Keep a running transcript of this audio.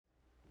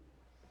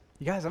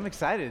You guys, I'm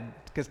excited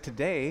because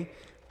today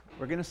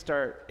we're going to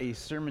start a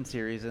sermon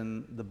series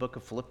in the book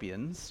of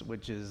Philippians,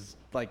 which is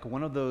like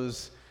one of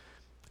those,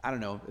 I don't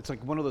know, it's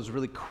like one of those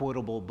really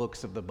quotable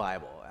books of the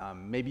Bible.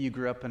 Maybe you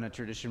grew up in a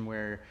tradition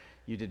where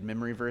you did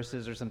memory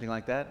verses or something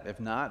like that.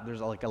 If not,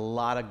 there's like a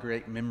lot of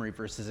great memory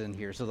verses in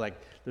here. So like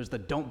there's the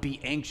don't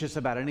be anxious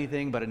about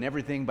anything, but in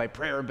everything by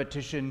prayer and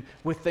petition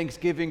with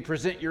thanksgiving,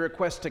 present your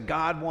request to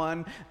God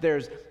one.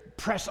 There's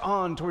press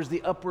on towards the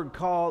upward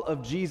call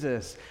of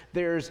Jesus.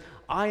 There's,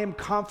 I am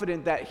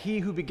confident that he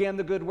who began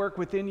the good work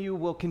within you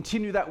will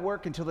continue that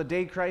work until the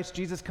day Christ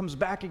Jesus comes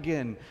back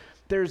again.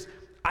 There's,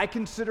 I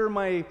consider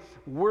my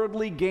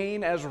worldly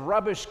gain as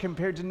rubbish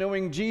compared to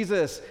knowing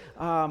Jesus.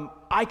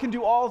 I can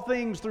do all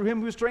things through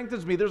him who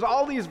strengthens me. There's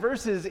all these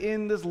verses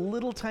in this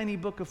little tiny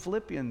book of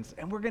Philippians,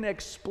 and we're going to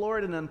explore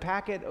it and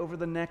unpack it over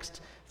the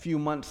next few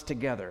months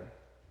together.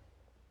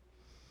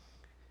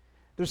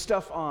 There's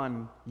stuff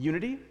on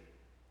unity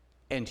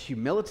and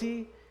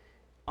humility,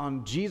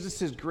 on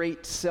Jesus'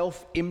 great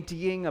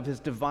self-emptying of his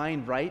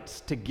divine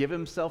rights to give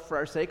himself for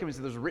our sake. I mean,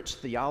 so there's rich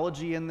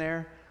theology in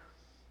there.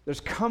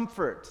 There's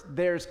comfort.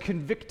 There's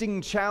convicting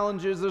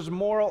challenges. There's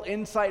moral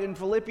insight. And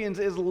Philippians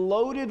is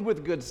loaded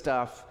with good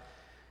stuff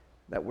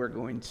that we're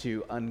going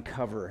to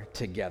uncover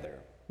together.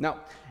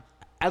 Now,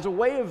 as a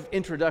way of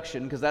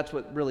introduction, because that's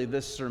what really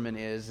this sermon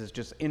is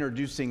just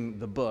introducing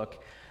the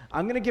book,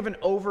 I'm going to give an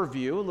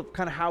overview of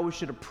kind of how we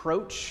should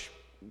approach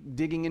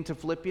digging into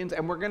Philippians,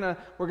 and we're gonna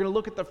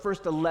look at the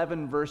first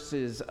 11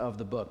 verses of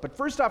the book. But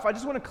first off, I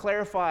just want to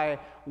clarify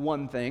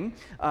one thing,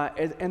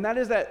 and that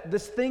is that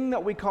this thing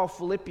that we call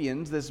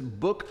Philippians, this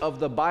book of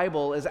the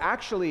Bible, is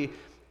actually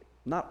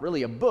not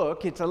really a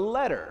book, it's a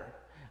letter.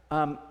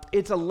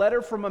 It's a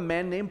letter from a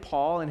man named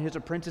Paul and his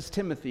apprentice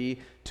Timothy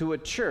to a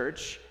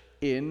church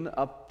in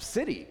a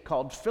city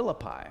called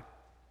Philippi.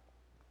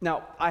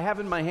 Now, I have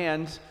in my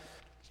hand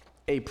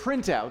a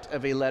printout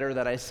of a letter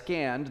that I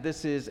scanned.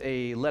 This is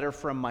a letter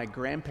from my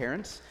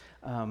grandparents.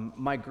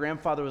 My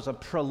grandfather was a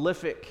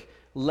prolific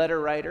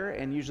letter writer,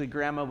 and usually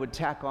Grandma would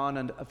tack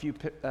on a few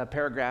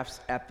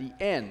paragraphs at the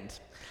end.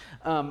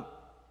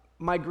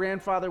 My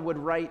grandfather would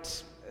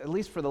write, at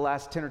least for the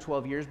last 10 or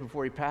 12 years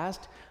before he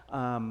passed,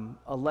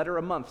 a letter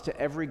a month to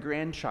every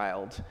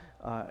grandchild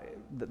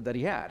that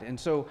he had. And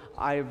so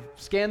I've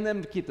scanned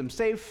them to keep them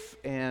safe,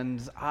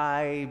 and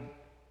I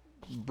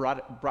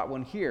brought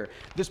one here.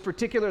 This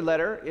particular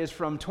letter is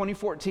from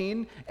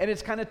 2014, and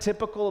it's kind of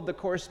typical of the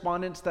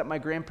correspondence that my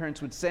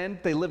grandparents would send.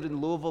 They lived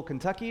in Louisville,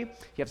 Kentucky. You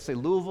have to say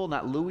Louisville,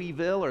 not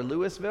Louisville or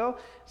Louisville.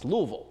 It's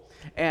Louisville.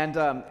 And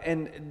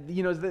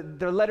you know,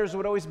 their letters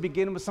would always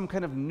begin with some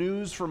kind of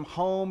news from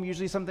home,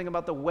 usually something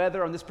about the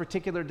weather. On this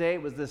particular day,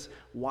 it was this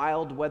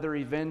wild weather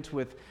event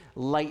with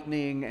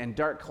lightning and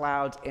dark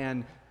clouds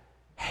and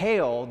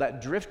hail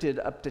that drifted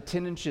up to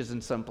 10 inches in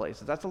some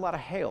places. That's a lot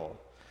of hail.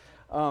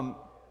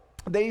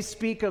 They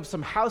speak of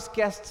some house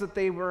guests that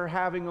they were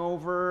having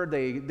over.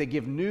 They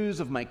give news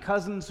of my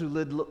cousins who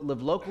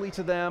live locally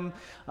to them.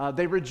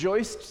 They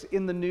rejoiced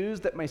in the news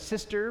that my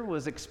sister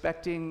was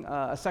expecting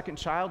a second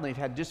child, and they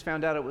had just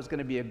found out it was going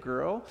to be a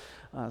girl.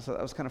 So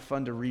that was kind of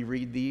fun to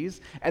reread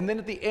these. And then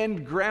at the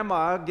end,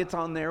 Grandma gets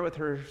on there with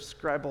her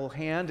scribble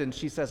hand, and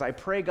she says, I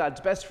pray God's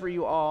best for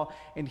you all,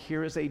 and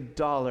here is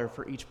 $1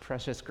 for each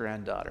precious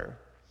granddaughter.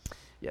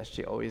 Yes,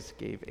 she always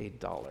gave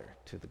 $1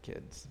 to the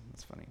kids.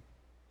 That's funny.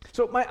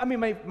 So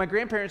my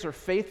grandparents are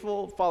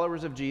faithful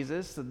followers of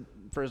Jesus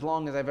for as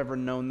long as I've ever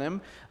known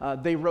them.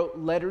 They wrote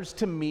letters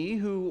to me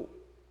who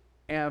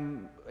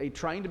am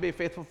trying to be a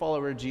faithful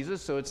follower of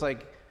Jesus, so it's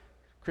like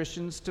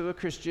Christians to a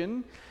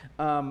Christian.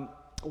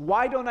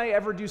 Why don't I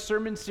ever do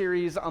sermon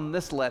series on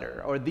this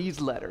letter or these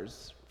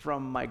letters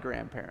from my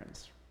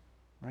grandparents,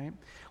 right?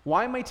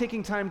 Why am I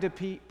taking time to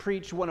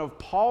preach one of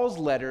Paul's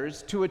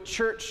letters to a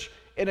church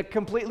in a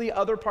completely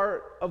other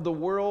part of the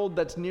world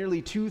that's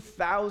nearly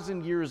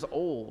 2,000 years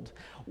old?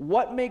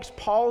 What makes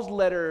Paul's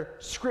letter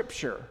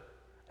scripture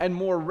and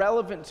more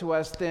relevant to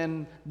us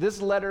than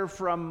this letter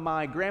from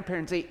my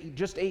grandparents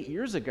just 8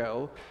 years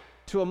ago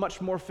to a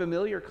much more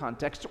familiar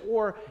context,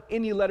 or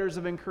any letters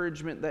of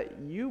encouragement that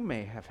you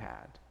may have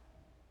had?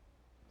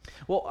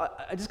 Well,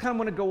 I just kind of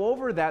want to go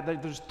over that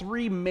there's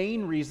three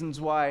main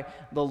reasons why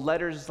the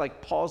letters,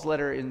 like Paul's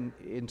letter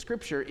in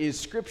Scripture, is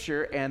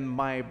Scripture, and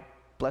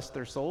bless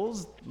their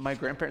souls, my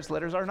grandparents'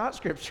 letters are not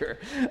Scripture.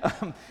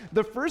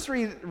 The first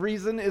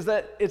reason is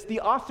that it's the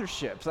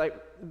authorship.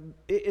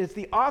 It's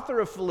the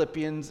author of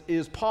Philippians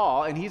is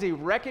Paul, and he's a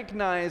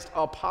recognized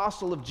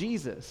apostle of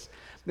Jesus.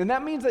 And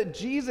that means that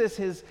Jesus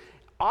has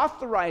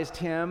authorized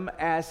him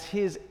as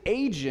his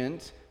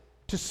agent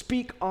to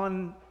speak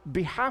on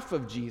behalf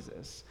of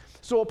Jesus.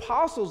 So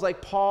apostles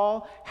like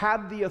Paul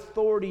had the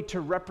authority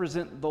to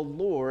represent the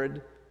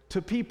Lord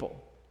to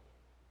people.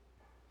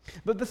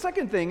 But the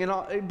second thing,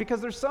 because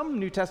there's some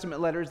New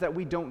Testament letters that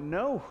we don't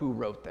know who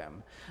wrote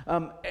them.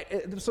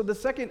 So the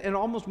second and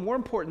almost more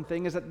important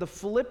thing is that the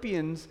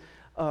Philippians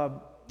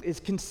is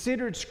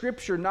considered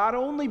scripture not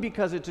only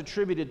because it's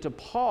attributed to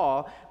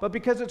Paul, but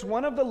because it's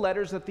one of the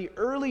letters that the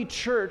early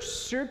church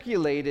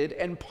circulated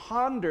and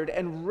pondered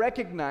and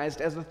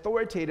recognized as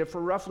authoritative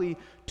for roughly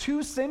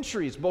 2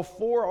 centuries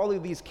before all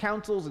of these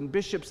councils and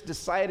bishops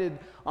decided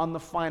on the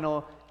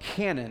final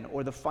canon,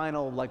 or the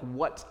final,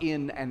 what's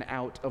in and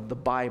out of the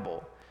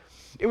Bible.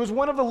 It was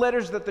one of the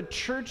letters that the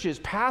churches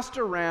passed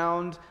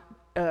around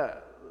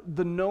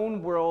the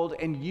known world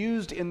and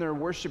used in their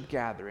worship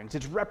gatherings.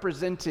 It's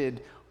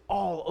represented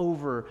all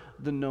over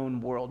the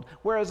known world.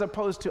 Whereas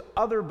opposed to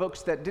other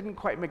books that didn't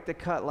quite make the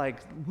cut, like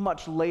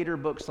much later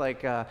books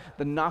like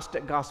the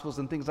Gnostic Gospels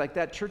and things like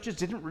that, churches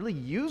didn't really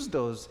use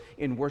those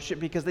in worship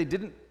because they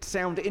didn't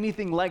sound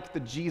anything like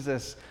the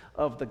Jesus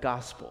of the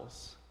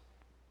Gospels.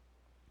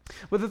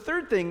 But the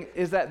third thing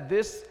is that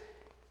this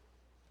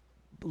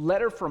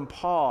letter from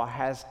Paul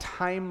has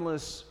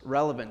timeless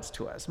relevance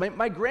to us.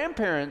 My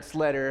grandparents'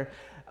 letter,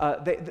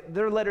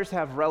 their letters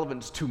have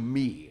relevance to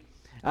me.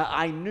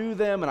 I knew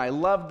them and I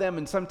loved them,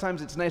 and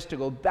sometimes it's nice to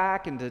go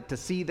back and to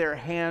see their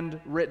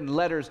handwritten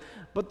letters.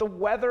 But the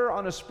weather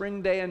on a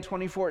spring day in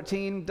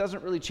 2014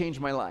 doesn't really change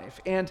my life.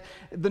 And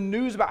the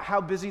news about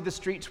how busy the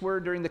streets were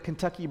during the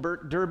Kentucky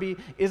Derby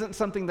isn't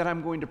something that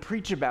I'm going to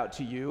preach about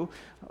to you,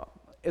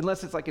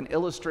 unless it's like an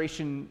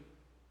illustration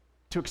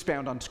to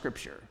expound on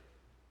Scripture.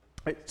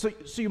 Right? So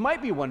you might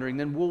be wondering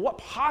then, well, what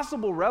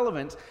possible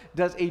relevance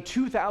does a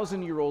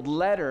 2,000-year-old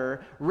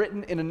letter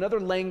written in another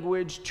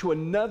language to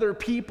another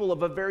people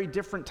of a very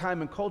different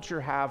time and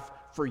culture have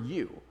for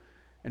you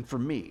and for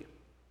me?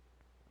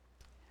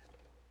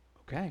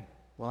 Okay,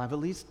 well, I have at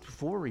least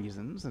 4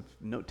 reasons. If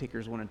note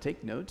takers want to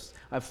take notes,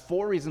 I have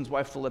 4 reasons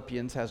why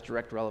Philippians has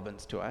direct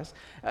relevance to us.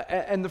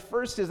 And the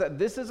first is that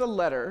this is a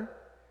letter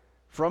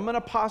from an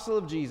apostle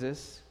of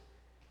Jesus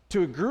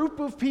to a group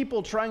of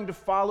people trying to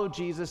follow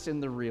Jesus in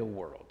the real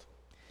world.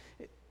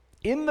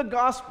 In the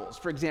Gospels,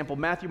 for example,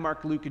 Matthew,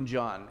 Mark, Luke, and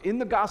John, in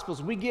the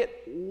Gospels, we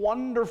get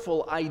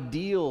wonderful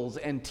ideals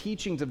and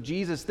teachings of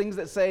Jesus, things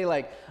that say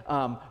like,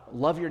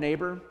 love your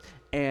neighbor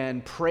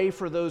and pray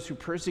for those who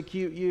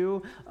persecute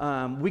you.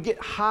 We get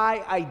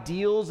high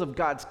ideals of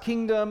God's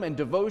kingdom and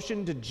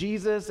devotion to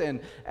Jesus and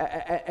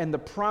the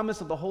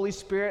promise of the Holy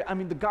Spirit. I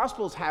mean, the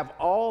Gospels have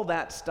all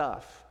that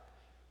stuff.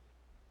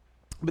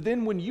 But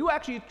then when you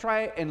actually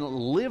try and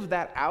live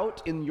that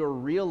out in your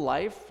real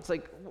life, it's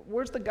like,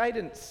 where's the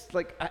guidance?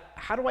 Like,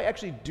 how do I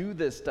actually do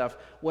this stuff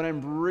when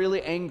I'm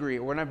really angry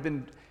or when I've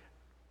been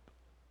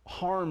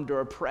harmed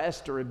or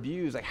oppressed or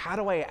abused? Like, how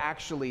do I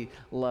actually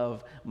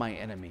love my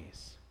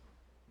enemies?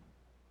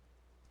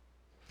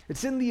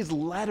 It's in these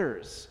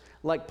letters,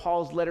 like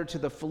Paul's letter to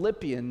the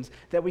Philippians,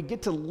 that we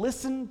get to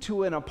listen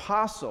to an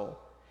apostle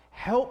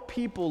help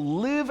people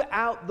live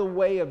out the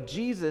way of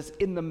Jesus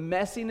in the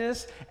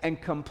messiness and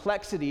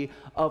complexity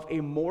of a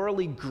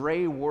morally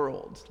gray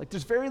world. Like,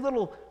 there's very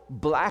little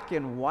black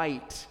and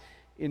white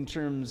in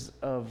terms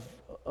of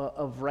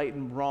right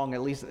and wrong,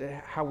 at least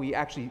how we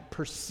actually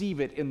perceive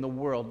it in the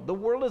world. The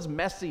world is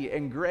messy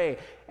and gray,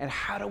 and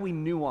how do we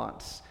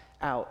nuance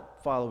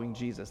out following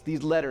Jesus?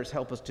 These letters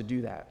help us to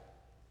do that.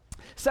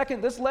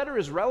 Second, this letter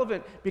is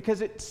relevant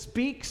because it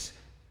speaks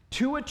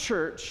to a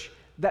church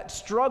that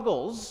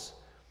struggles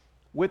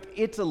with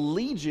its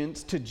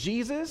allegiance to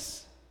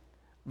Jesus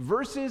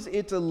versus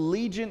its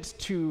allegiance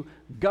to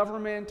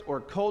government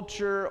or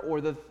culture or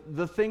the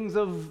things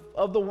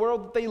of the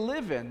world that they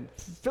live in.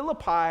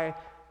 Philippi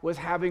was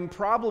having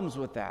problems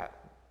with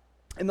that.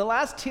 In the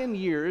last 10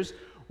 years,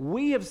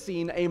 we have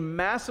seen a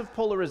massive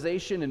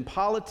polarization in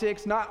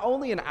politics, not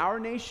only in our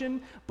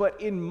nation, but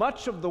in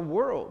much of the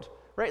world,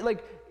 right?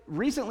 Like,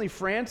 recently,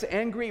 France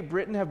and Great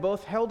Britain have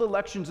both held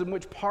elections in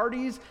which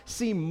parties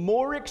seem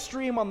more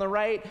extreme on the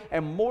right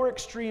and more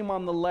extreme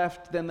on the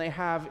left than they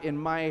have in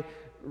my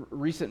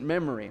recent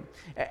memory.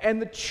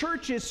 And the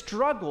church has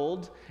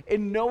struggled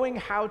in knowing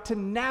how to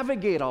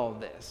navigate all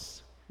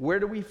this. Where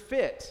do we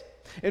fit?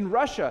 In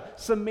Russia,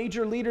 some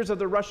major leaders of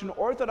the Russian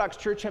Orthodox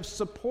Church have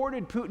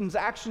supported Putin's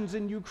actions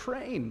in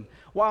Ukraine,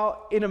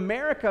 while in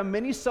America,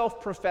 many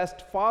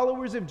self-professed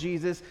followers of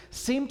Jesus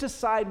seem to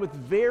side with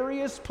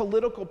various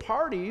political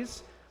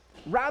parties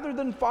rather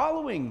than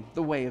following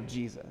the way of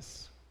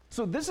Jesus.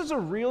 So this is a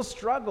real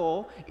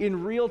struggle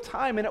in real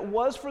time, and it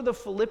was for the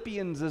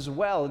Philippians as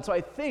well. And so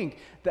I think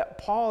that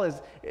Paul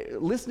is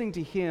listening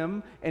to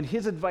him, and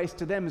his advice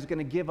to them is going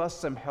to give us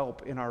some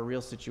help in our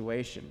real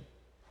situation.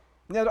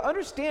 Now, to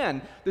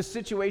understand the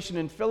situation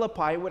in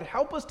Philippi, it would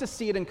help us to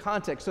see it in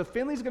context. So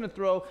Finley's going to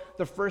throw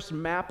the first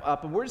map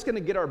up, and we're just going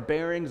to get our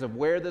bearings of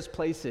where this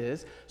place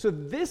is. So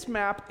this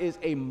map is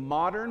a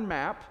modern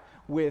map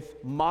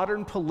with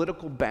modern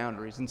political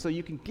boundaries. And so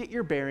you can get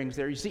your bearings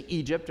there. You see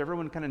Egypt.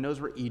 Everyone kind of knows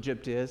where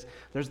Egypt is.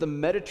 There's the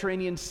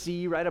Mediterranean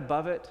Sea right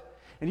above it.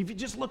 And if you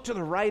just look to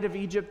the right of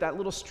Egypt, that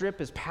little strip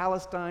is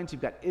Palestine. So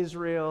you've got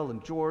Israel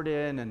and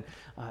Jordan and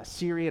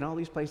Syria and all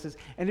these places.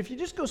 And if you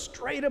just go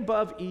straight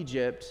above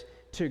Egypt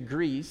to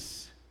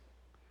Greece,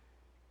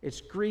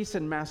 it's Greece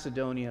and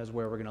Macedonia is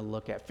where we're going to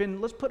look at. Finn,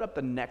 let's put up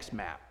the next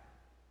map.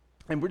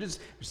 And we're just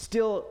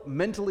still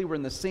mentally, we're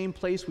in the same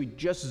place. We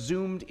just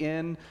zoomed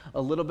in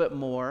a little bit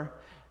more.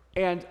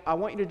 And I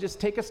want you to just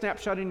take a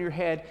snapshot in your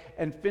head,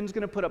 and Finn's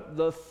going to put up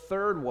the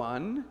third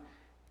one.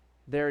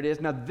 There it is.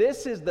 Now,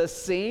 this is the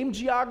same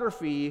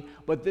geography,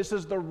 but this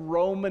is the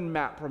Roman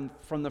map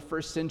from the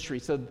first century.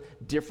 So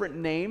different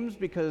names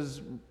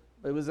because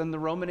it was in the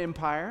Roman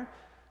Empire.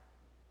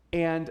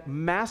 And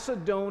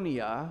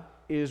Macedonia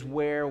is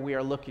where we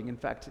are looking. In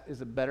fact,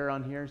 is it better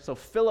on here? So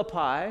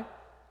Philippi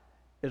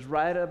is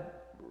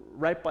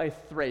right by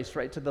Thrace,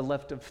 right to the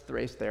left of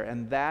Thrace there,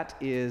 and that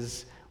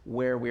is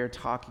where we are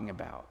talking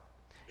about.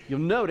 You'll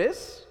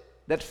notice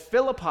that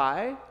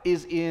Philippi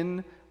is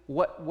in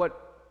what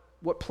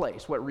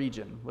place, what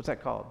region? What's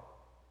that called?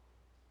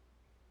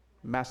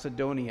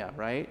 Macedonia,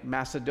 right?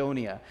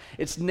 Macedonia.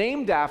 It's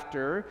named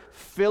after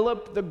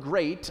Philip the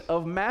Great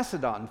of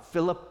Macedon.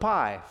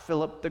 Philippi,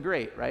 Philip the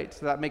Great, right?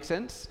 So that makes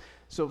sense?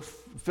 So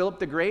Philip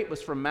the Great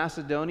was from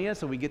Macedonia,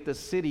 so we get the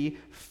city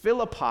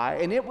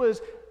Philippi, and it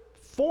was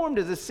formed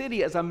as a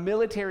city as a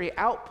military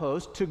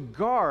outpost to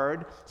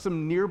guard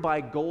some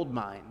nearby gold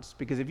mines.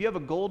 Because if you have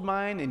a gold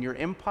mine in your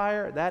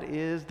empire, that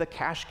is the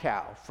cash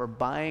cow for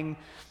buying,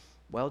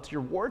 well, it's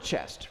your war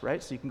chest,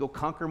 right? So you can go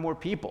conquer more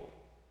people.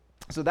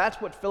 So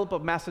that's what Philip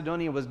of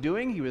Macedonia was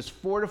doing. He was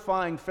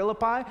fortifying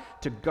Philippi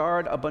to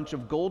guard a bunch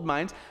of gold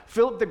mines.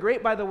 Philip the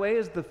Great, by the way,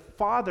 is the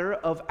father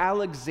of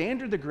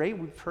Alexander the Great.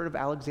 We've heard of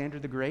Alexander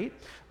the Great,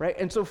 right?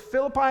 And so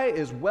Philippi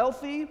is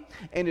wealthy,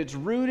 and it's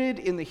rooted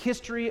in the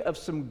history of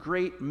some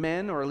great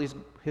men, or at least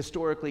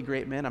historically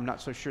great men. I'm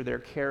not so sure their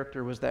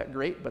character was that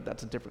great, but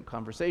that's a different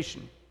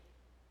conversation.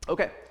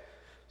 Okay.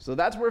 So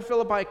that's where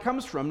Philippi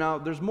comes from. Now,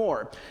 there's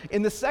more.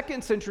 In the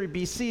 2nd century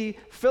BC,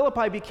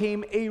 Philippi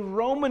became a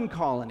Roman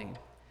colony.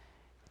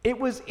 It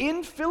was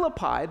in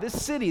Philippi, this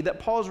city that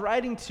Paul's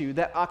writing to,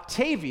 that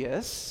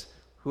Octavius,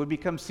 who would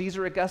become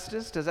Caesar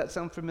Augustus, does that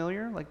sound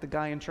familiar? Like the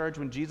guy in charge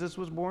when Jesus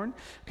was born?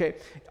 Okay,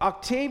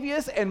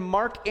 Octavius and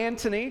Mark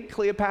Antony,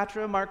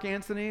 Cleopatra, Mark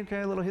Antony,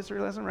 okay, a little history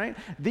lesson, right?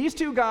 These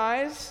two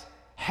guys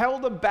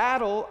held a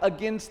battle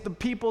against the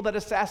people that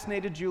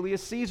assassinated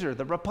Julius Caesar,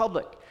 the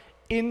Republic.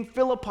 In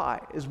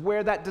Philippi is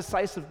where that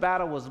decisive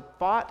battle was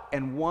fought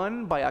and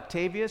won by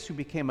Octavius, who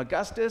became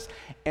Augustus.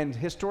 And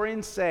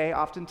historians say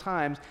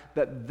oftentimes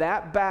that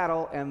that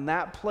battle and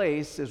that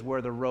place is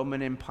where the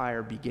Roman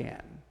Empire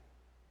began.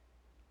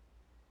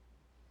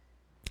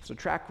 So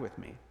track with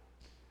me.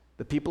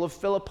 The people of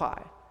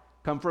Philippi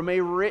come from a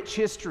rich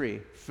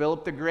history.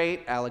 Philip the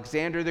Great,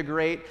 Alexander the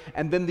Great,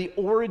 and then the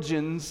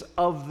origins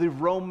of the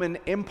Roman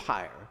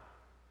Empire.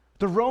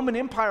 The Roman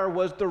Empire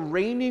was the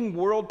reigning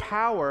world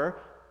power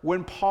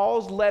when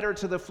Paul's letter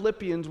to the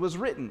Philippians was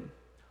written.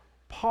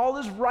 Paul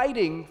is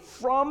writing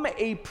from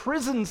a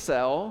prison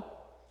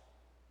cell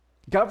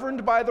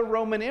governed by the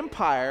Roman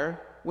Empire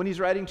when he's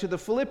writing to the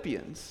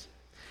Philippians.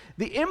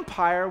 The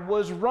empire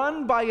was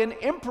run by an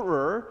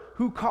emperor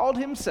who called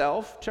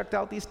himself, checked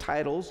out these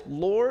titles,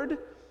 Lord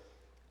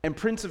and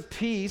Prince of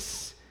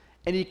Peace,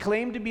 and he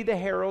claimed to be the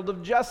herald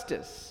of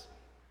justice.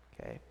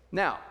 Okay.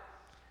 Now,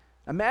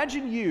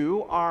 imagine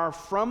you are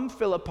from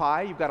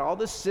Philippi, you've got all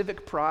this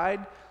civic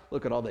pride.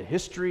 Look at all the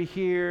history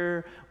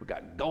here. We've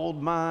got gold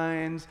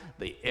mines.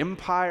 The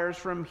empire's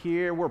from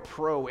here. We're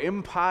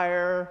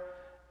pro-empire.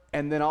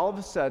 And then all of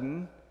a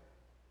sudden,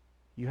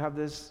 you have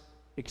this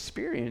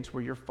experience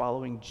where you're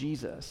following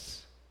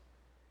Jesus,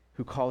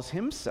 who calls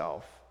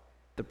himself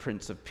the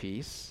Prince of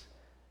Peace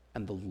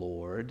and the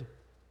Lord,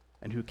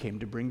 and who came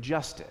to bring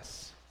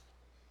justice.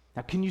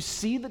 Now, can you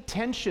see the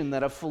tension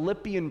that a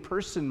Philippian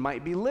person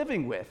might be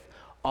living with?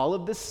 All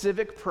of this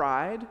civic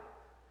pride,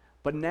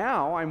 but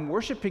now I'm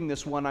worshiping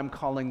this one I'm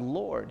calling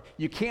Lord.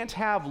 You can't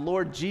have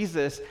Lord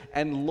Jesus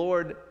and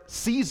Lord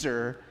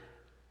Caesar.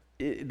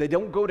 They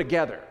don't go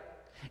together.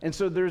 And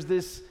so there's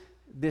this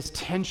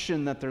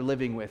tension that they're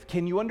living with.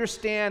 Can you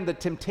understand the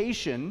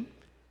temptation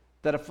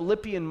that a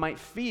Philippian might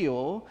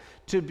feel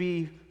to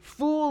be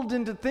fooled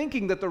into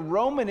thinking that the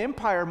Roman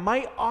Empire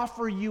might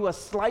offer you a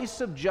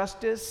slice of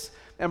justice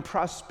and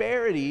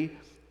prosperity,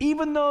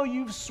 even though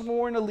you've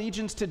sworn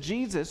allegiance to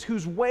Jesus,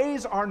 whose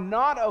ways are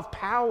not of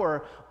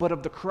power, but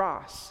of the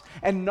cross,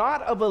 and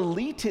not of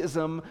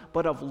elitism,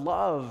 but of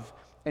love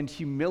and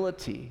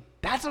humility?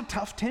 That's a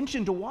tough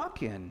tension to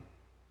walk in.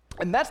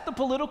 And that's the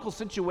political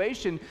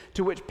situation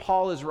to which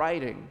Paul is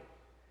writing.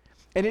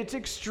 And it's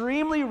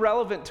extremely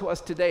relevant to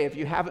us today if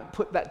you haven't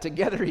put that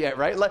together yet,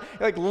 right?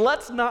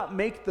 Let's not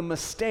make the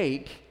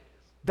mistake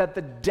that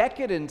the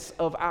decadence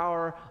of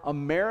our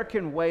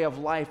American way of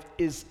life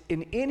is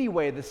in any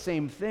way the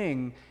same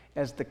thing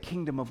as the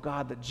kingdom of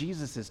God that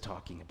Jesus is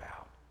talking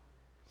about.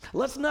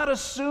 Let's not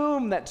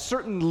assume that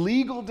certain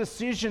legal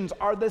decisions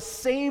are the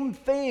same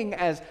thing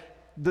as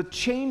the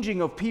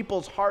changing of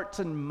people's hearts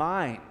and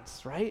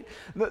minds, right?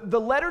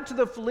 The letter to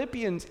the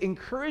Philippians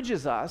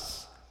encourages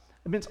us,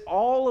 amidst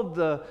all of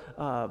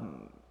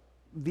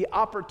the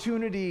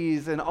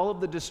opportunities and all of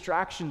the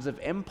distractions of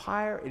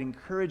empire, it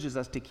encourages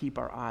us to keep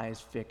our eyes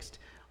fixed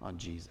on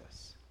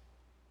Jesus.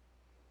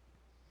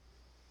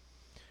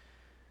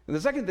 And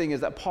the second thing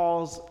is that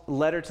Paul's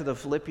letter to the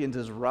Philippians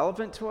is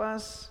relevant to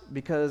us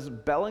because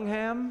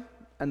Bellingham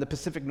and the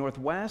Pacific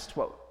Northwest,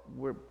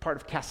 we're part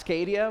of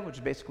Cascadia, which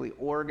is basically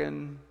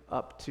Oregon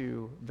up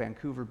to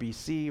Vancouver,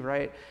 BC,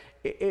 right?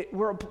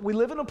 We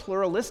live in a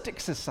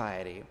pluralistic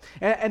society.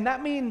 And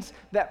that means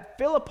that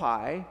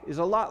Philippi is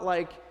a lot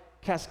like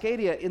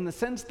Cascadia in the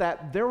sense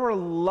that there were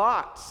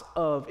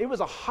it was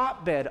a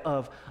hotbed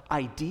of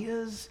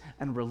ideas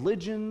and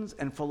religions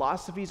and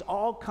philosophies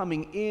all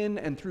coming in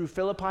and through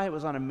Philippi. It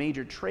was on a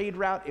major trade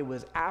route. It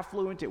was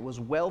affluent. It was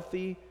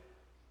wealthy.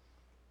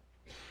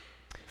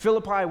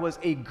 Philippi was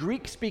a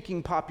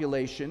Greek-speaking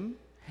population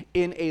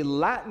in a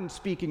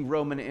Latin-speaking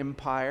Roman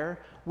Empire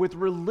with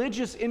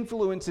religious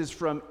influences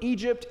from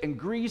Egypt and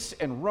Greece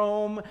and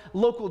Rome,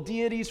 local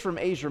deities from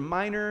Asia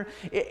Minor.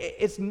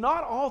 It's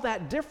not all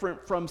that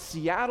different from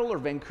Seattle or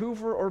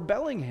Vancouver or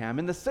Bellingham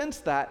in the sense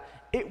that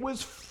it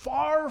was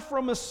far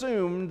from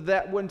assumed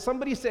that when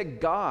somebody said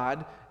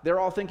God, they're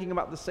all thinking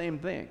about the same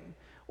thing.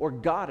 Or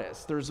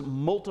goddess, there's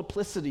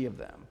multiplicity of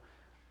them.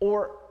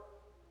 Or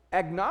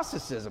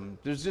agnosticism,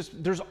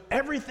 there's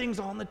everything's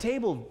on the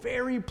table.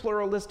 Very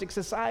pluralistic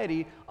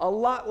society, a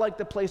lot like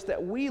the place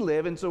that we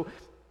live. And so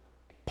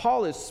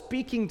Paul is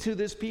speaking to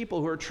this people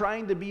who are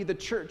trying to be the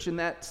church in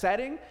that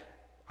setting.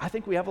 I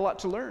think we have a lot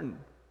to learn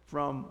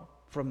from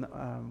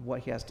what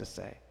he has to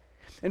say.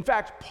 In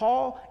fact,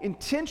 Paul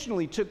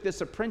intentionally took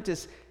this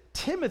apprentice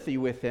Timothy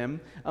with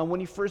him when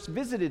he first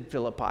visited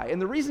Philippi.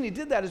 And the reason he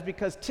did that is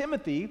because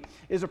Timothy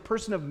is a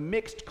person of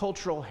mixed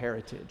cultural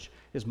heritage.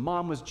 His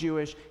mom was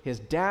Jewish, his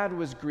dad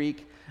was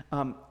Greek,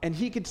 and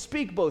he could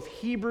speak both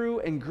Hebrew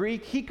and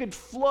Greek. He could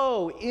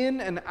flow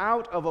in and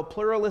out of a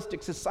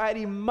pluralistic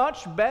society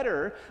much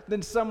better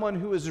than someone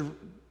who is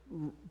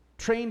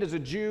trained as a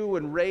Jew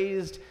and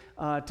raised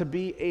to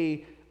be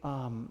a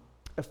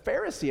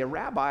Pharisee, a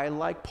rabbi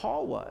like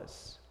Paul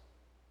was.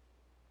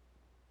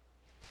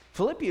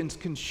 Philippians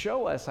can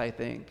show us, I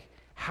think,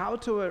 how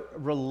to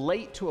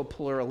relate to a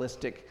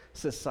pluralistic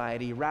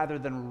society rather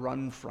than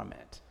run from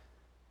it.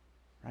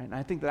 Right? And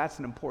I think that's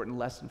an important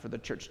lesson for the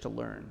church to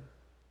learn.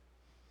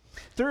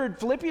 Third,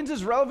 Philippians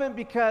is relevant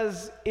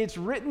because it's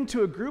written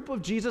to a group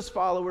of Jesus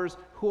followers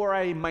who are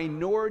a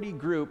minority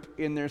group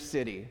in their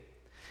city.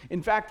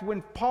 In fact,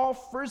 when Paul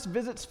first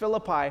visits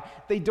Philippi,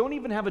 they don't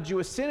even have a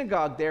Jewish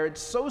synagogue there.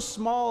 It's so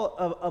small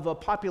of a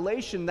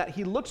population that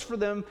he looks for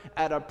them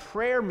at a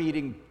prayer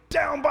meeting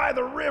down by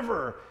the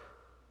river.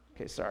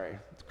 Okay, sorry,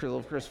 it's a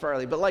little Chris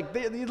Farley, but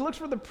he looks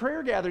for the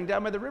prayer gathering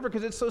down by the river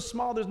because it's so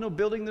small. There's no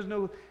building,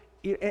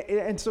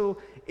 and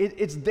so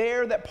it's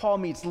there that Paul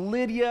meets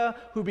Lydia,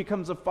 who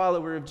becomes a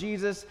follower of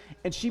Jesus,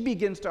 and she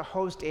begins to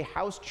host a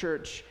house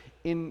church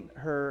in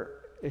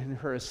her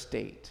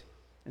estate.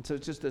 And so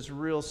it's just this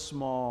real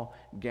small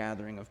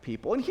gathering of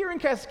people. And here in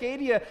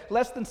Cascadia,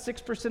 less than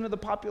 6% of the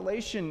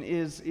population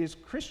is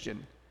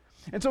Christian.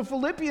 And so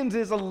Philippians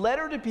is a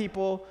letter to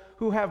people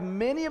who have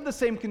many of the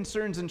same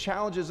concerns and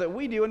challenges that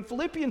we do. And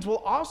Philippians will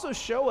also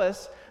show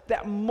us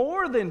that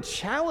more than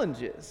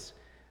challenges,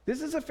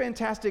 this is a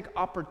fantastic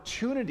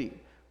opportunity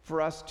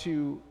for us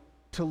to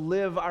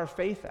live our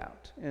faith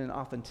out in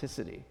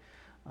authenticity.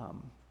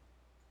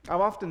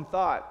 I've often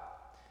thought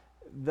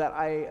that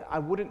I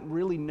wouldn't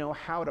really know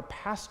how to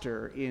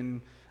pastor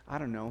in,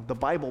 the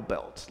Bible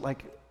Belt,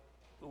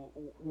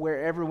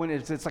 where everyone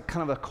is. It's like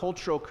kind of a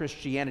cultural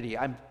Christianity.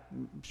 I'm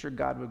sure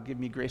God would give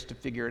me grace to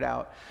figure it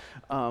out.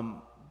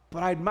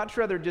 But I'd much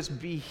rather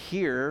just be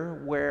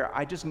here where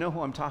I just know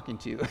who I'm talking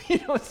to.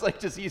 It's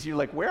just easier,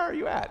 where are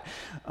you at?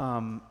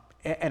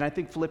 And I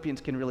think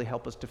Philippians can really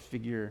help us to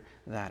figure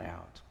that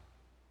out.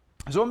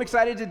 So I'm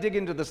excited to dig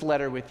into this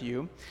letter with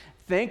you.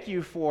 Thank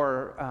you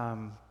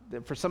for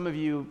some of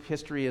you,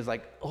 history is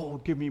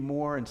give me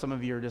more. And some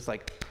of you are just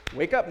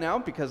wake up now,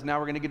 because now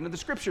we're going to get into the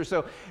scripture.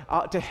 So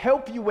to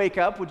help you wake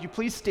up, would you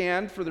please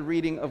stand for the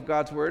reading of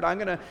God's word? I'm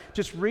going to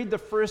just read the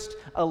first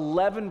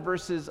 11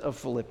 verses of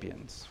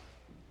Philippians.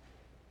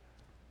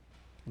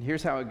 And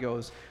here's how it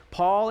goes.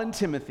 Paul and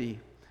Timothy,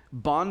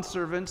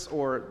 bondservants,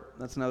 or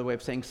that's another way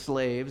of saying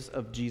slaves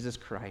of Jesus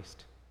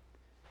Christ,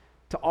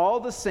 to all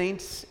the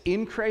saints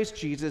in Christ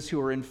Jesus who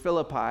are in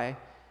Philippi,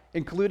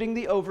 including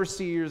the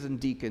overseers and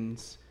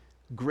deacons,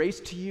 grace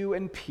to you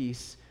and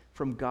peace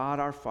from God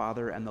our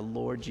Father and the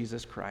Lord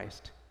Jesus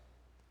Christ.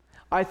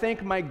 I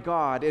thank my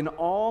God in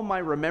all my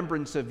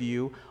remembrance of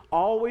you,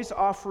 always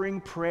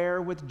offering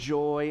prayer with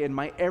joy in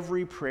my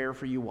every prayer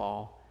for you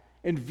all,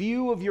 in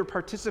view of your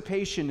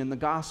participation in the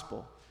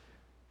gospel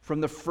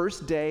from the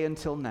first day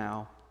until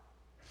now.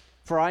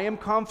 For I am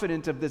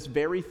confident of this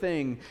very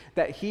thing,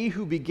 that he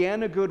who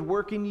began a good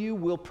work in you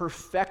will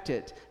perfect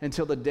it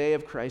until the day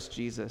of Christ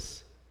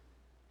Jesus.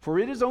 For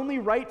it is only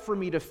right for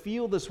me to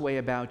feel this way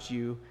about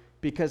you,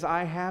 because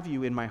I have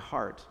you in my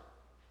heart.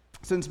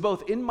 Since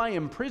both in my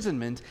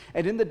imprisonment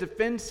and in the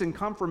defense and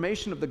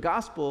confirmation of the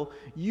gospel,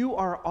 you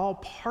are all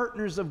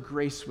partners of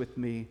grace with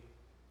me.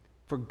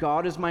 For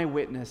God is my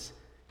witness,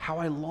 how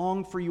I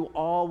long for you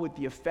all with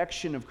the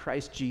affection of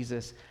Christ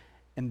Jesus.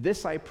 And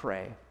this I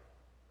pray,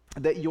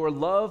 that your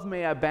love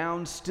may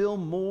abound still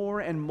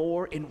more and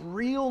more in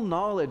real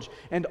knowledge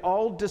and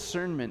all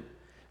discernment,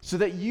 so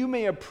that you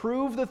may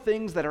approve the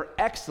things that are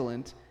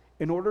excellent,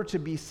 in order to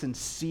be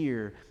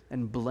sincere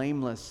and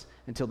blameless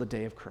until the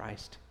day of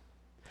Christ,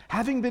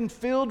 having been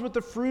filled with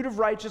the fruit of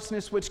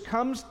righteousness which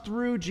comes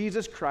through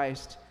Jesus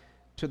Christ,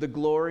 to the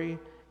glory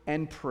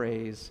and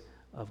praise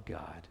of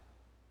God.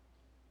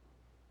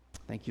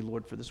 Thank you,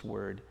 Lord, for this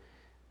word.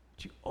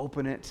 Would you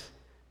open it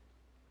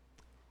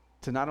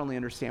to not only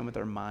understand with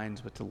our minds,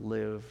 but to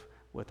live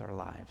with our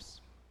lives?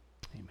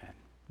 Amen.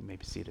 You may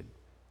be seated.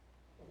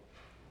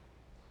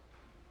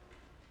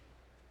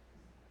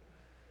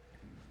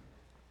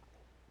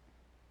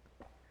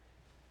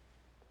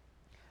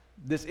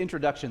 This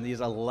introduction, these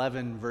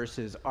 11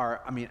 verses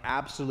are,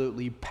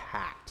 absolutely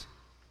packed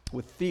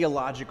with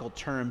theological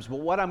terms. But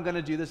what I'm going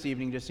to do this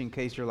evening, just in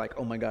case you're like,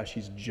 oh my gosh,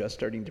 he's just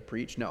starting to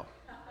preach. No,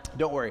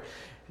 don't worry.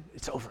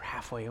 It's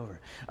halfway over.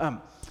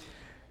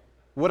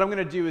 What I'm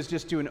going to do is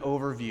just do an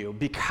overview,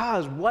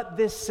 because what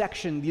this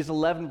section, these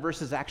 11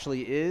 verses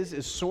actually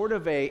is sort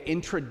of a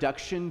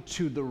introduction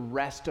to the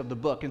rest of the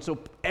book. And so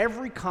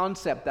every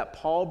concept that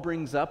Paul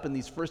brings up in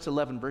these first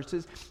 11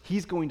 verses,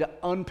 he's going to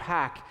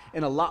unpack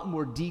in a lot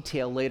more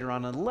detail later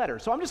on in the letter.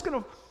 So I'm just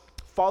going to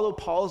follow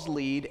Paul's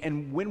lead,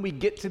 and when we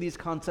get to these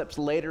concepts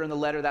later in the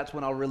letter, that's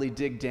when I'll really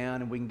dig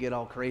down and we can get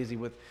all crazy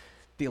with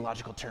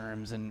theological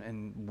terms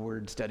and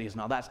word studies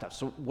and all that stuff.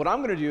 So what I'm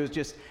going to do is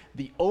just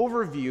the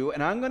overview,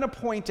 and I'm going to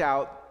point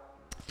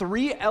out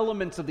 3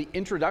 elements of the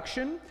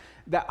introduction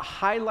that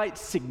highlight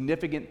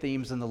significant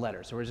themes in the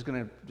letter. So we're just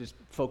going to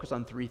focus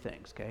on 3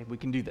 things, okay? We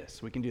can do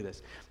this.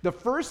 The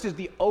first is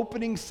the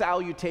opening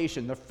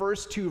salutation, the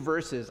first 2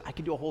 verses. I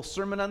could do a whole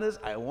sermon on this.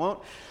 I won't.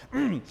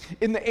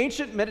 In the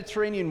ancient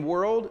Mediterranean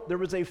world, there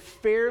was a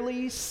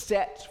fairly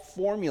set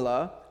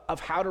formula of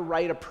how to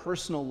write a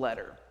personal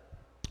letter.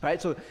 All right,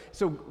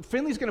 so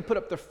Finley's going to put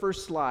up the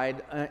first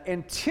slide,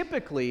 and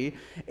typically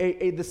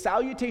the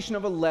salutation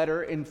of a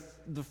letter in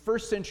the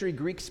first century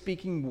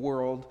Greek-speaking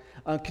world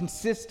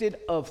consisted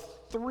of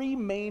 3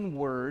 main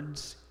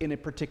words in a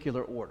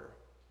particular order.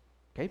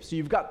 Okay, so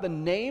you've got the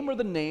name or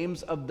the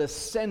names of the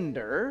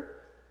sender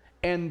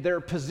and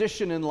their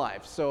position in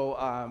life. So,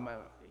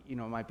 it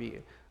might be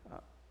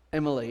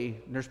Emily,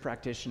 nurse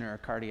practitioner,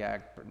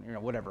 cardiac,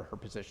 whatever her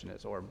position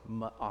is, or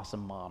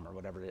awesome mom, or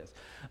whatever it is.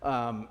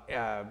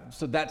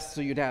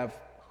 So you'd have,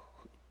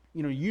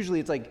 usually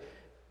it's like,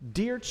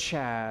 dear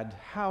Chad,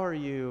 how are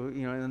you?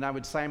 And I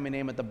would sign my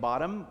name at the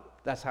bottom.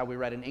 That's how we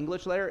write an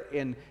English letter.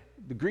 In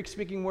the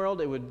Greek-speaking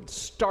world, it would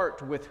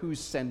start with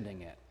who's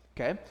sending it.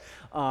 Okay?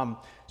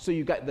 So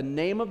you've got the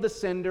name of the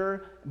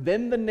sender,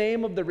 then the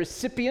name of the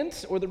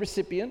recipient or the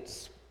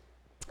recipients.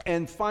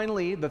 And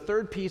finally, the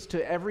third piece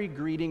to every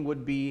greeting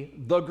would be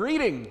the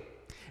greeting,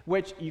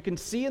 which you can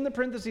see in the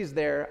parentheses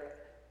there.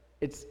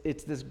 It's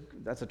this.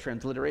 That's a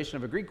transliteration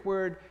of a Greek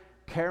word,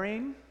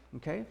 karein.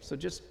 Okay, so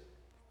just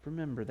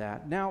remember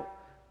that. Now,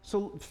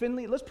 so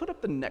Finley, let's put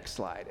up the next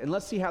slide, and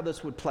let's see how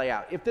this would play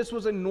out. If this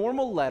was a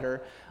normal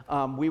letter,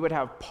 we would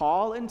have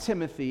Paul and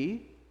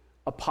Timothy,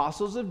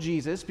 apostles of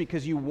Jesus,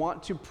 because you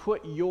want to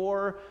put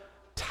your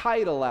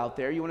title out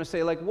there. You want to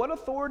say, like, what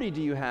authority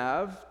do you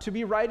have to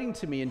be writing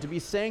to me and to be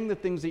saying the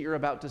things that you're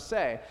about to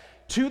say?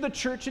 To the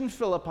church in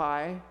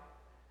Philippi,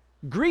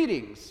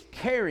 greetings,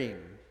 karein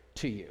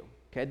to you.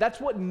 Okay,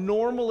 that's what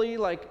normally,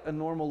 like, a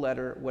normal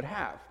letter would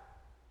have.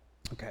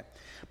 Okay,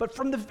 but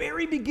from the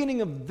very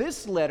beginning of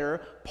this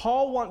letter,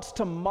 Paul wants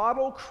to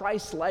model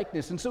Christ's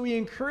likeness, and so he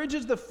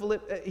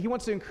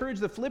wants to encourage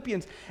the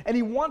Philippians, and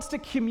he wants to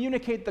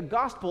communicate the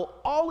gospel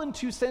all in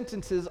 2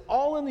 sentences,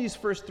 all in these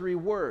first 3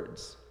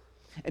 words.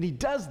 And he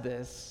does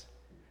this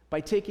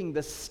by taking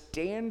the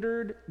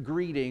standard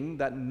greeting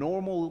that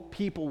normal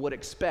people would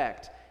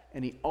expect,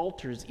 and he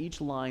alters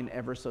each line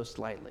ever so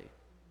slightly.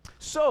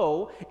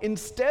 So,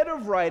 instead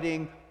of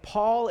writing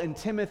Paul and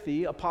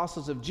Timothy,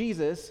 apostles of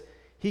Jesus,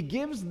 he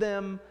gives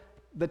them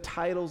the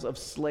titles of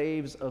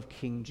slaves of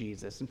King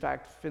Jesus. In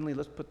fact, Finley,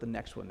 let's put the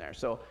next one there.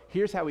 So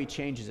here's how he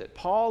changes it.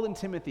 Paul and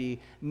Timothy,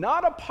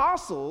 not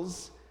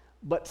apostles,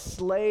 but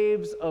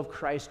slaves of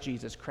Christ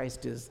Jesus.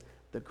 Christ is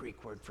the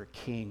Greek word for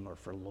king or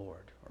for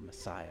Lord or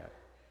Messiah.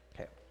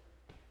 Okay.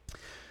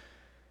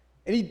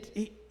 And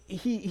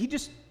he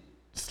just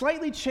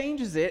slightly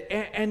changes it,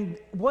 and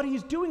what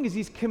he's doing is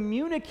he's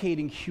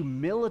communicating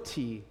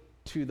humility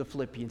to the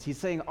Philippians. He's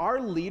saying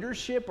our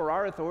leadership or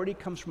our authority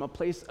comes from a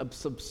place of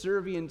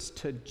subservience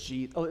to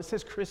Jesus. Oh, it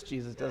says Chris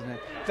Jesus, doesn't it?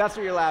 That's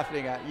what you're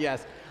laughing at.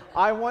 Yes.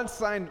 I once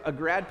signed a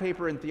grad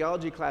paper in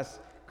theology class,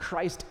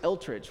 Christ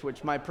Eltridge,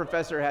 which my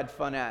professor had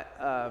fun at.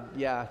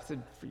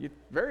 Said,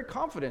 very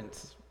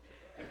confident.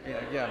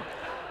 Yeah.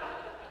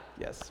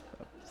 Yes.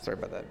 Sorry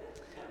about that.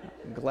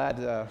 I'm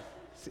glad.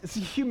 It's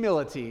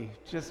humility,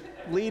 just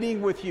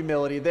leading with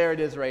humility. There it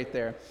is right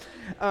there.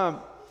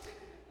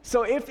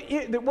 So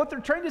what they're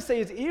trying to say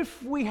is,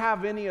 if we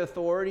have any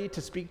authority to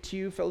speak to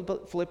you,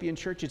 Philippian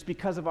church, it's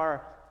because of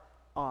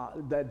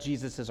that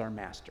Jesus is our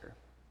master,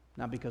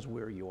 not because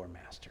we're your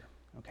master.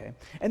 Okay?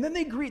 And then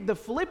they greet the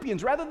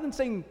Philippians, rather than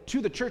saying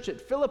to the church at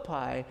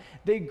Philippi,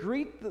 they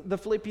greet the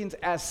Philippians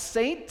as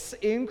saints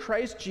in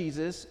Christ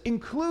Jesus,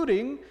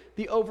 including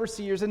the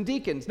overseers and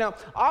deacons. Now,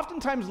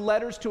 oftentimes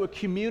letters to a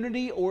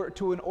community or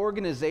to an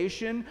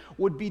organization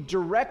would be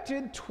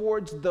directed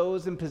towards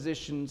those in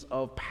positions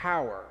of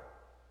power.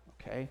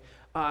 Okay?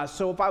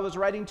 So if I was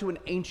writing to an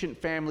ancient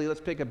family,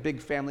 let's pick a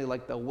big family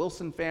like the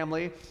Wilson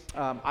family,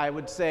 I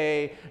would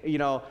say,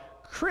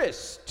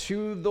 Chris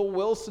to the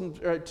Wilson,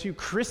 to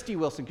Christy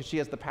Wilson, because she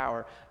has the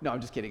power. No,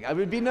 I'm just kidding. It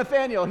would be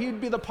Nathaniel. He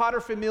would be the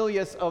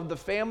paterfamilias of the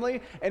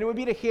family, and it would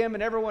be to him,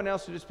 and everyone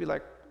else would just be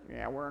like,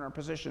 yeah, we're in our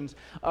positions.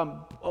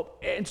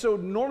 And so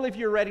normally if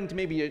you're writing to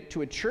maybe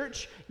to a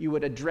church, you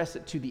would address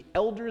it to the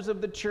elders of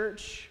the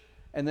church,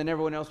 and then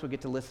everyone else would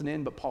get to listen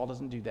in, but Paul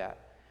doesn't do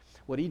that.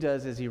 What he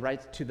does is he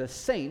writes to the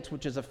saints,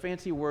 which is a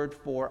fancy word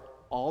for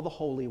all the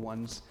holy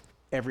ones,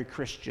 every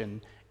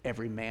Christian,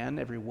 every man,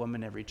 every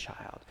woman, every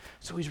child.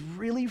 So he's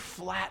really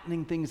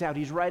flattening things out.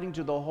 He's writing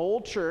to the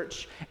whole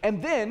church,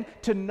 and then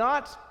to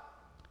not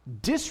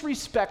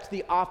disrespect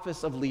the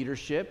office of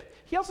leadership,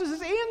 he also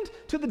says, and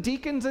to the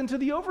deacons and to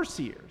the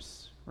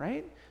overseers,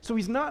 right? So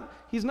he's not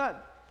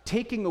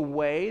taking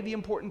away the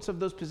importance of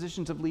those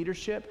positions of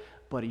leadership,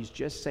 but he's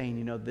just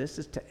saying, this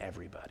is to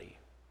everybody.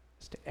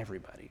 It's to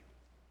everybody.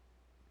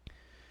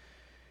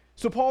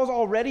 So Paul's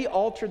already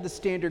altered the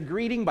standard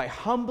greeting by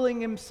humbling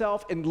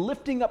himself and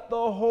lifting up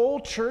the whole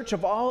church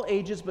of all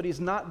ages, but he's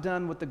not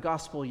done with the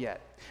gospel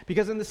yet.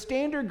 Because in the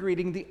standard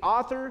greeting, the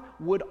author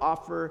would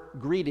offer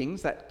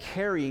greetings, that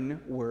caring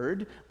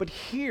word, but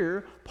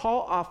here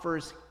Paul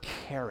offers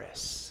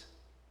charis.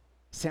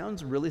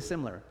 Sounds really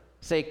similar.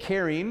 Say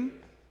caring,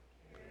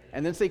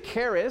 and then say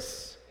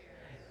charis,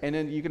 and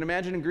then you can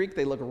imagine in Greek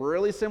they look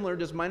really similar,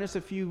 just minus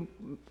a few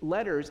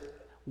letters.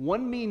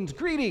 One means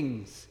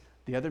greetings.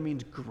 The other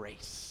means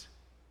grace.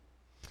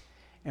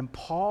 And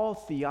Paul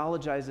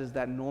theologizes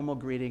that normal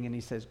greeting, and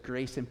he says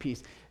grace and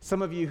peace.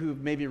 Some of you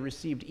who've maybe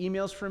received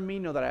emails from me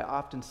know that I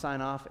often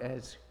sign off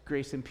as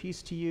grace and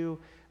peace to you.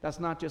 That's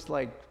not just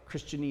like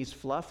Christianese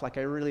fluff. Like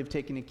I really have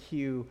taken a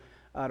cue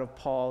out of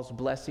Paul's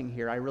blessing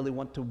here. I really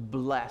want to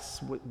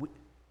bless.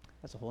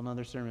 That's a whole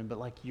nother sermon, but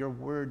like your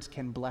words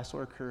can bless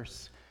or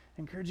curse.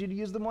 I encourage you to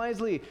use them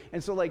wisely.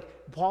 And so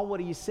like Paul, what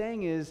he's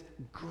saying is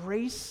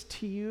grace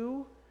to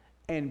you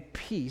and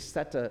peace.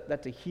 That's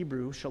a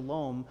Hebrew,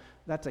 shalom.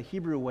 That's a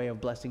Hebrew way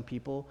of blessing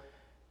people.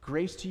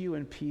 Grace to you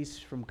and peace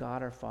from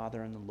God our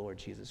Father and the Lord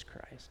Jesus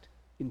Christ.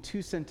 In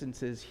 2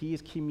 sentences, he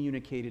has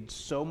communicated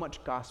so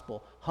much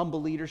gospel,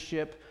 humble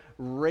leadership,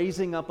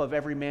 raising up of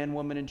every man,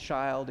 woman, and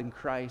child in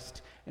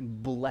Christ,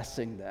 and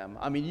blessing them.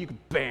 I mean,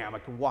 I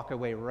could walk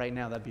away right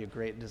now. That'd be a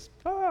great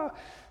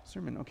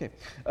sermon. Okay.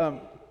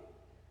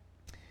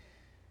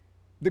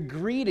 The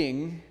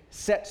greeting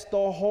sets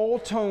the whole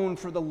tone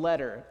for the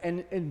letter.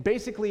 And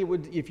basically,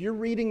 if you're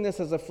reading this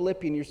as a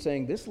Philippian, you're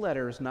saying, this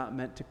letter is not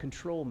meant to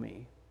control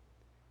me.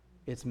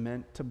 It's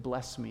meant to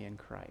bless me in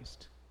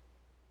Christ.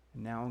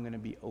 And now I'm going to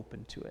be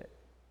open to it.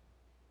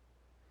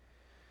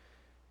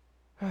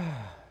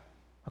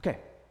 Okay.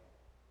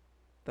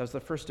 That was the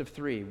first of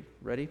 3.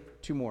 Ready?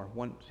 2 more.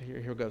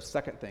 Here goes.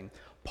 Second thing.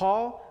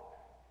 Paul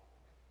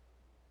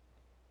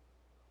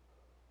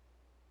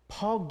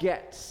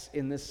gets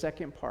in this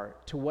second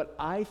part to what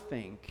I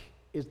think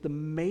is the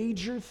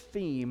major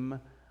theme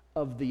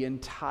of the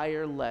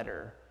entire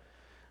letter.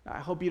 I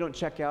hope you don't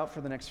check out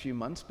for the next few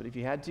months, but if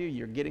you had to,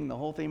 you're getting the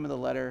whole theme of the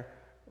letter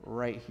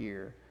right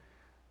here.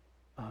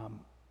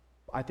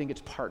 I think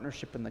it's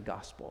partnership in the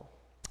gospel,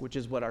 which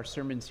is what our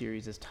sermon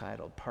series is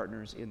titled,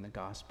 Partners in the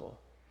Gospel.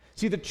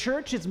 See, the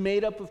church is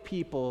made up of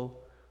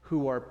people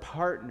who are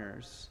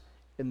partners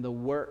in the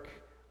work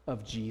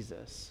of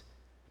Jesus.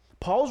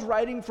 Paul's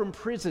writing from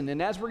prison,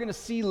 and as we're going to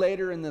see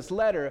later in this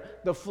letter,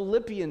 the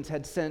Philippians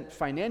had sent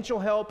financial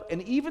help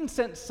and even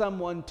sent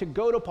someone to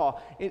go to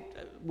Paul.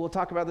 We'll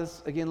talk about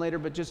this again later,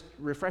 but just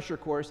refresher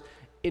course.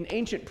 In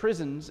ancient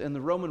prisons in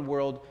the Roman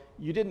world,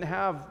 you didn't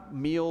have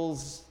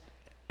meals,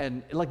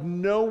 and like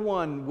no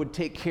one would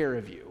take care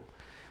of you.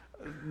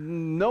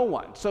 No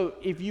one. So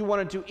if you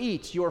wanted to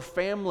eat, your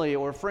family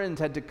or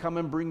friends had to come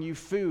and bring you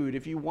food.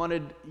 If you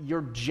wanted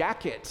your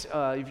jacket,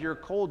 if you're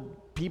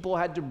cold, people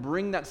had to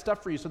bring that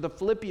stuff for you. So the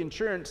Philippian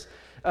church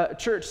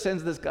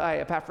sends this guy,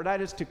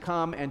 Epaphroditus, to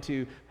come and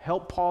to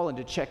help Paul and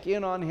to check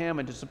in on him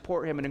and to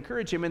support him and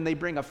encourage him. And they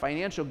bring a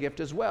financial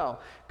gift as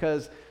well.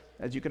 Because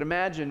as you can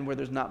imagine, where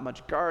there's not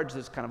much guards,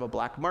 there's kind of a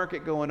black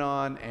market going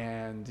on,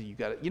 and you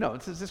got to,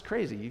 it's just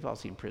crazy. You've all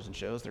seen prison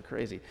shows, they're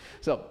crazy.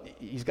 So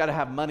he's got to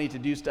have money to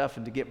do stuff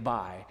and to get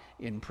by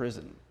in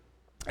prison.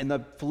 And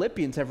the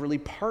Philippians have really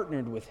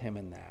partnered with him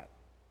in that.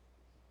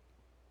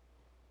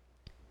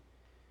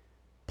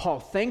 Paul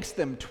thanks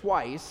them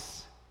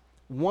twice,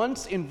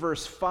 once in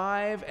verse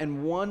 5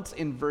 and once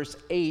in verse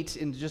 8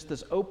 in just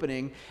this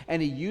opening, and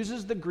he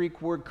uses the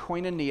Greek word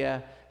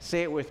koinonia.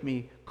 Say it with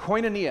me,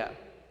 koinonia.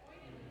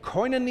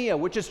 Koinonia,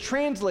 which is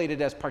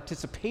translated as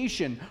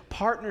participation,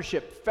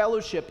 partnership,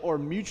 fellowship, or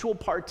mutual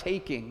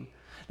partaking.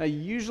 Now,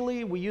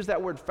 usually we use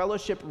that word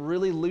fellowship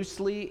really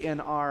loosely in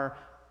our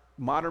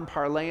modern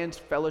parlance,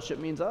 fellowship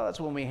means, oh, that's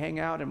when we hang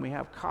out and we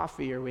have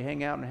coffee, or we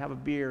hang out and have a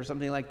beer, or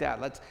something like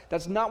that.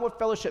 That's not what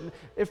fellowship.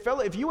 If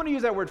you want to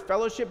use that word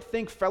fellowship,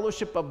 think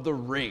Fellowship of the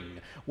Ring,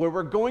 where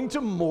we're going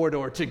to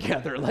Mordor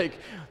together. Like,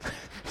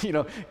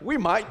 we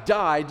might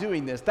die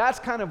doing this. That's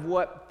kind of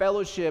what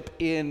fellowship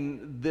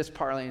in this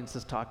parlance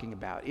is talking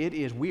about. It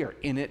is, we are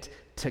in it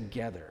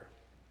together.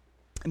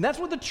 And that's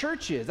what the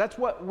church is. That's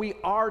what we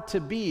are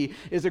to be,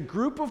 is a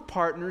group of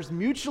partners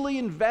mutually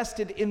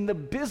invested in the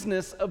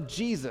business of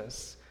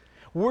Jesus,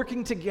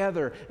 working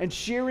together and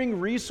sharing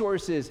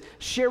resources,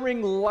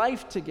 sharing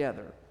life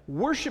together,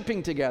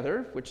 worshiping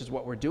together, which is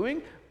what we're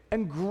doing,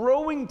 and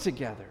growing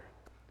together.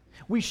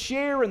 We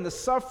share in the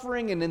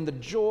suffering and in the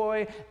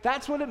joy.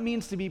 That's what it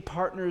means to be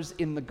partners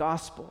in the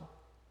gospel.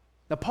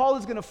 Now, Paul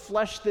is going to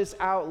flesh this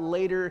out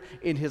later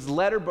in his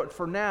letter, but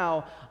for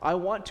now, I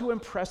want to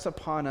impress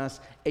upon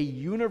us a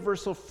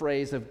universal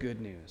phrase of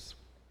good news.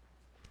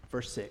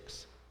 Verse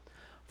 6,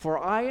 "For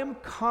I am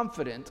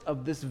confident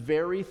of this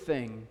very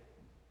thing,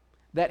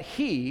 that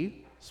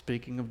he,"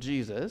 speaking of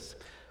Jesus,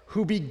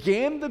 "who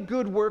began the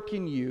good work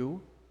in you,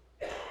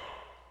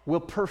 will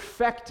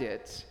perfect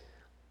it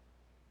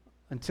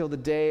until the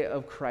day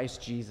of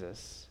Christ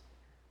Jesus."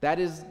 That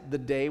is the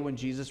day when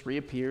Jesus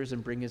reappears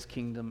and brings his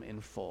kingdom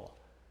in full.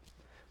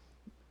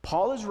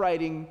 Paul is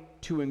writing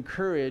to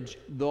encourage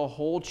the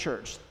whole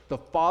church, the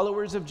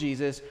followers of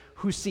Jesus,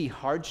 who see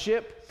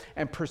hardship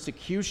and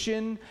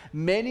persecution,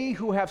 many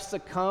who have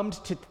succumbed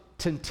to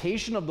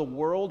temptation of the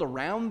world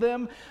around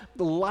them.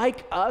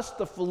 Like us,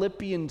 the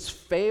Philippians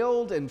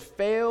failed and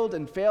failed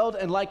and failed,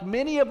 and like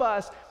many of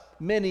us,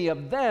 many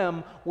of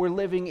them were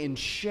living in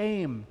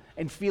shame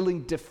and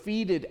feeling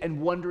defeated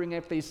and wondering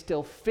if they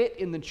still fit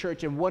in the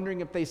church and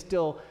wondering if they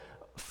still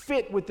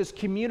fit with this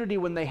community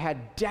when they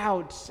had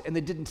doubts and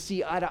they didn't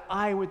see eye to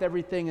eye with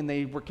everything and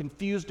they were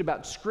confused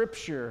about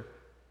Scripture.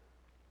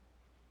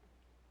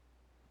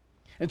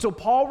 And so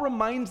Paul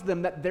reminds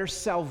them that their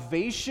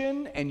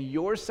salvation and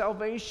your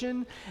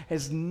salvation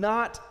is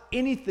not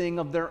anything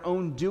of their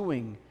own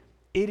doing.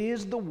 It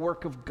is the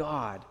work of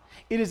God.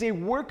 It is a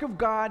work of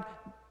God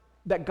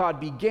that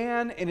God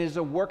began, and it is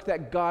a work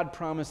that God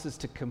promises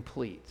to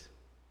complete.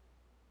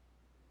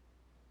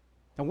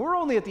 And we're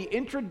only at the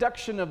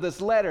introduction of this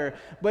letter,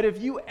 but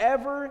if you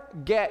ever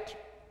get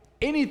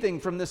anything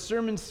from this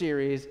sermon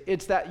series,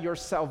 it's that your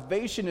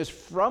salvation is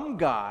from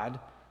God,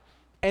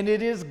 and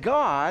it is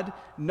God,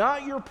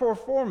 not your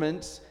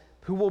performance,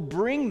 who will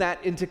bring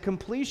that into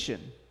completion.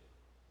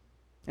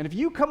 And if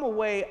you come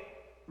away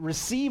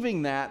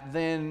receiving that,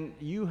 then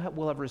you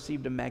will have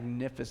received a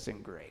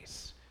magnificent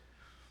grace.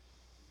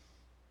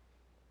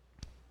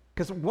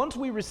 Because once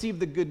we receive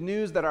the good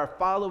news that our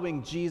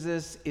following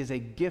Jesus is a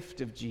gift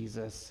of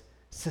Jesus,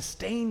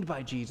 sustained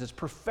by Jesus,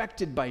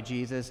 perfected by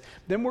Jesus,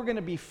 then we're going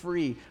to be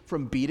free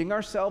from beating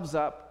ourselves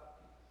up,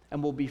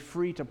 and we'll be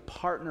free to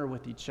partner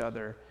with each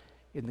other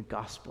in the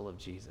gospel of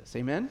Jesus.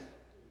 Amen?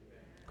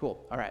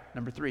 Cool. All right,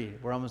 number 3.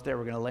 We're almost there.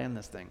 We're going to land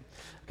this thing.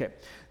 Okay.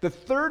 The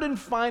third and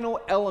final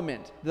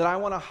element that I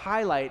want to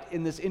highlight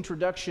in this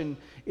introduction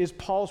is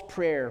Paul's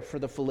prayer for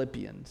the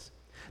Philippians.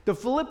 The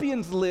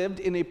Philippians lived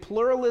in a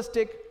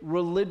pluralistic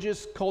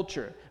religious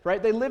culture,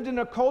 right? They lived in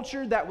a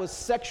culture that was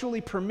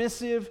sexually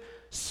permissive,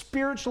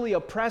 spiritually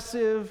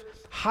oppressive,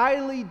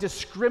 highly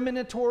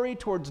discriminatory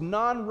towards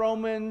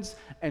non-Romans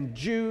and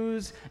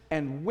Jews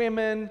and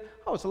women.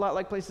 Oh, it's a lot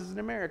like places in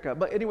America.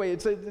 But anyway,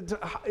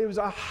 it was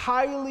a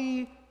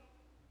highly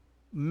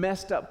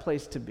messed up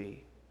place to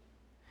be.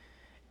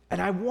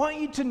 And I want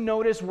you to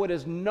notice what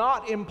is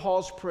not in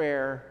Paul's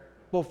prayer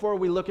before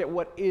we look at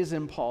what is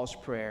in Paul's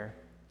prayer.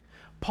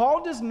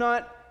 Paul does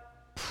not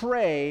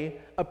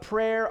pray a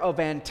prayer of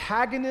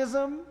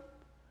antagonism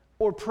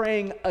or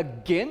praying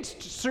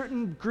against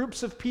certain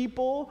groups of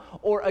people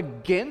or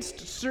against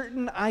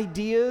certain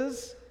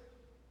ideas.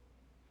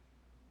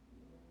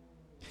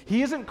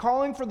 He isn't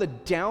calling for the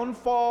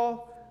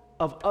downfall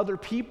of other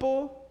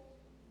people,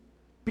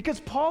 because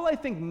Paul, I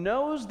think,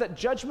 knows that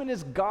judgment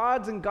is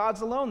God's and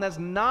God's alone. That's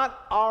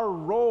not our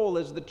role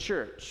as the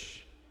church.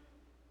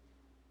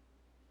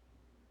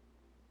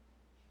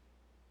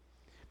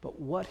 But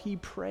what he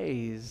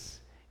prays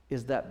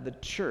is that the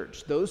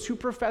church, those who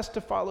profess to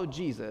follow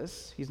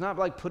Jesus, he's not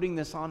like putting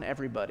this on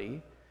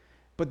everybody,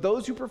 but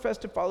those who profess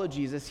to follow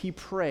Jesus, he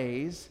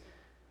prays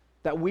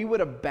that we would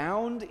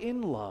abound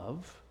in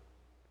love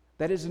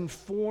that is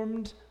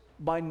informed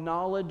by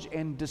knowledge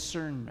and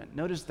discernment.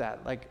 Notice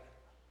that, like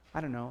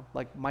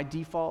my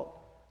default,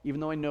 even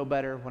though I know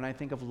better, when I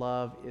think of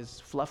love is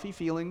fluffy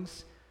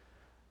feelings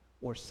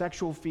or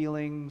sexual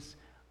feelings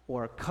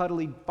or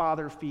cuddly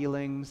father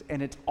feelings,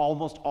 and it's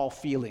almost all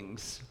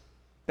feelings.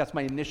 That's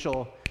my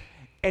initial.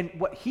 And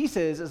what he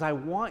says is, I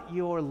want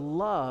your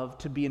love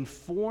to be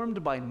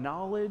informed by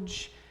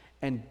knowledge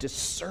and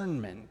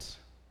discernment,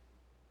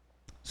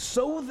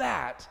 so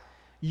that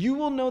you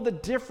will know the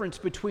difference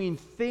between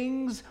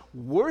things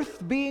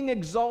worth being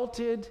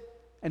exalted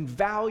and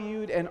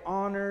valued and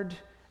honored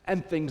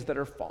and things that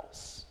are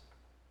false.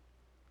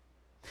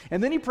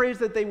 And then he prays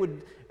that they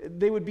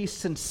would be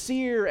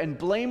sincere and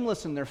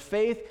blameless in their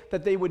faith,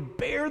 that they would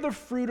bear the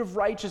fruit of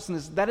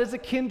righteousness that is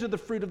akin to the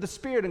fruit of the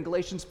Spirit in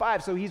Galatians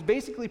 5. So he's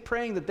basically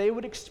praying that they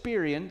would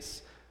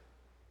experience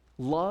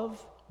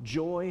love,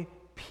 joy,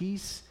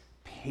 peace,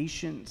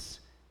 patience,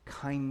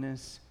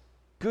 kindness,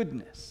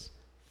 goodness,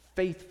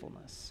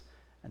 faithfulness,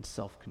 and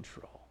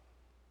self-control.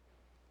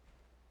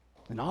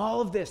 And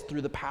all of this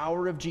through the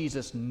power of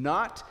Jesus,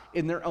 not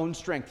in their own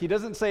strength. He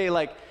doesn't say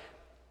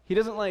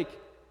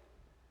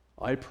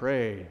I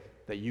pray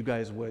that you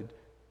guys would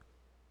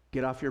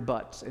get off your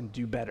butts and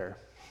do better.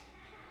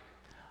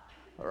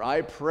 Or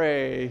I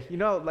pray,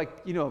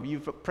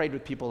 you've prayed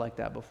with people like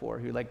that before,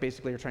 who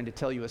basically are trying to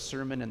tell you a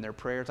sermon in their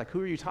prayers.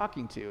 Who are you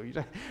talking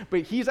to?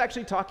 But he's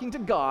actually talking to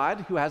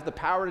God, who has the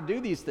power to do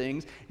these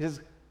things. He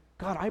says,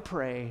 God, I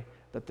pray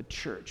that the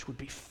church would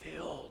be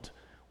filled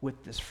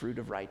with this fruit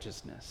of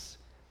righteousness.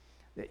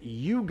 That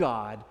you,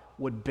 God,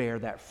 would bear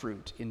that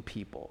fruit in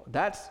people.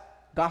 That's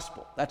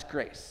gospel. That's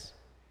grace.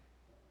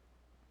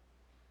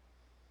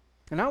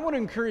 And I want to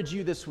encourage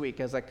you this week,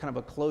 as kind of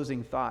a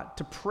closing thought,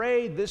 to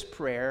pray this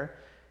prayer,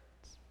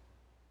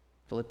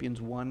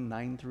 Philippians 1,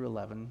 9 through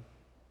 11,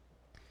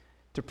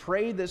 to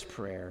pray this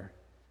prayer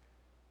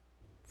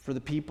for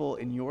the people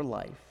in your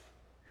life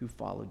who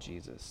follow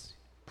Jesus.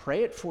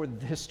 Pray it for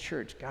this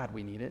church. God,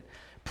 we need it.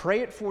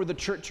 Pray it for the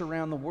church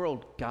around the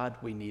world. God,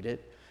 we need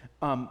it.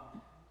 And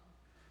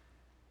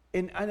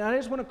I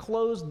just want to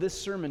close this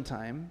sermon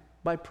time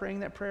by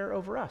praying that prayer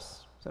over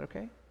us. Is that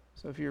okay?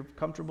 So if you're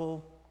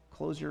comfortable,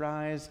 close your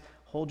eyes,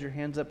 hold your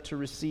hands up to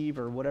receive,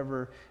 or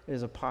whatever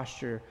is a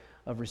posture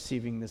of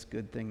receiving this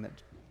good thing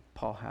that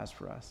Paul has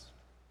for us.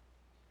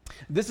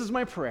 This is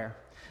my prayer,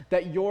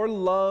 that your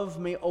love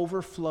may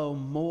overflow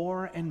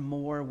more and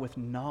more with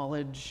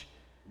knowledge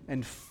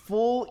and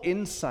full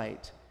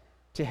insight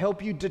to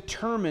help you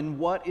determine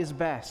what is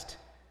best,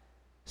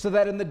 so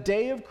that in the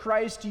day of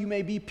Christ you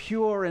may be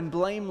pure and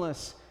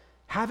blameless,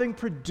 having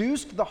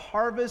produced the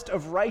harvest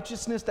of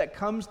righteousness that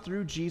comes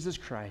through Jesus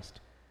Christ,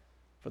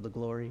 for the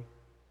glory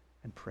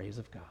and praise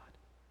of God.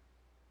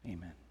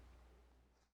 Amen.